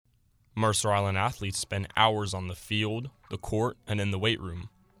Mercer Island athletes spend hours on the field, the court, and in the weight room.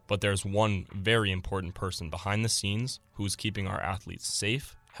 But there's one very important person behind the scenes who's keeping our athletes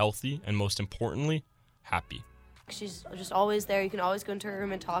safe, healthy, and most importantly, happy. She's just always there. You can always go into her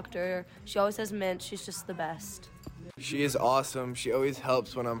room and talk to her. She always has mint. She's just the best. She is awesome. She always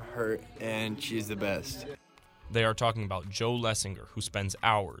helps when I'm hurt, and she's the best. They are talking about Jo Lessinger, who spends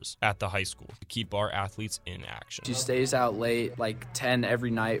hours at the high school to keep our athletes in action. She stays out late, like 10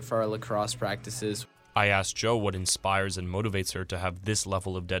 every night for our lacrosse practices. I asked Jo what inspires and motivates her to have this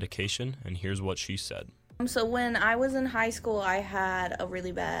level of dedication, and here's what she said. So when I was in high school, I had a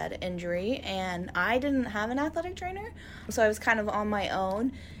really bad injury, and I didn't have an athletic trainer, so I was kind of on my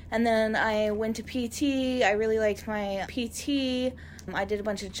own. And then I went to PT. I really liked my PT. I did a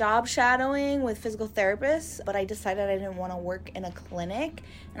bunch of job shadowing with physical therapists, but I decided I didn't want to work in a clinic,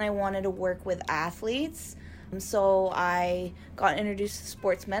 and I wanted to work with athletes. So I got introduced to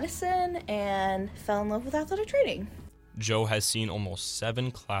sports medicine and fell in love with athletic training. Jo has seen almost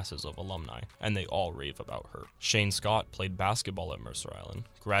 7 classes of alumni, and they all rave about her. Shane Scott played basketball at Mercer Island,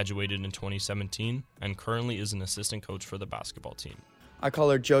 graduated in 2017, and currently is an assistant coach for the basketball team. I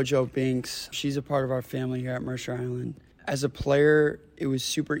call her JoJo Binks. She's a part of our family here at Mercer Island. As a player, it was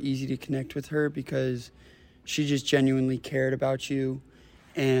super easy to connect with her because she just genuinely cared about you,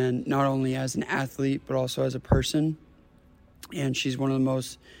 and not only as an athlete, but also as a person. And she's one of the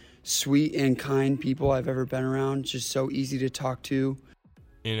most sweet and kind people I've ever been around, just so easy to talk to.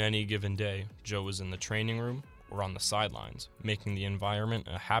 In any given day, Jo is in the training room or on the sidelines, making the environment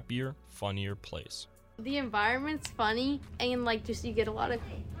a happier, funnier place. The environment's funny, and just you get a lot of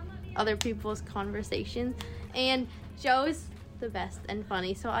other people's conversations, and Jo's the best and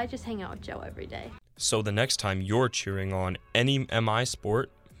funny, so I just hang out with Jo every day. So the next time you're cheering on any MI sport,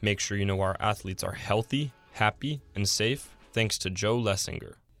 make sure you know our athletes are healthy, happy, and safe, thanks to Jo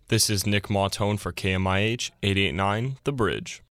Lessinger. This is Nick Mautone for KMIH 889 The Bridge.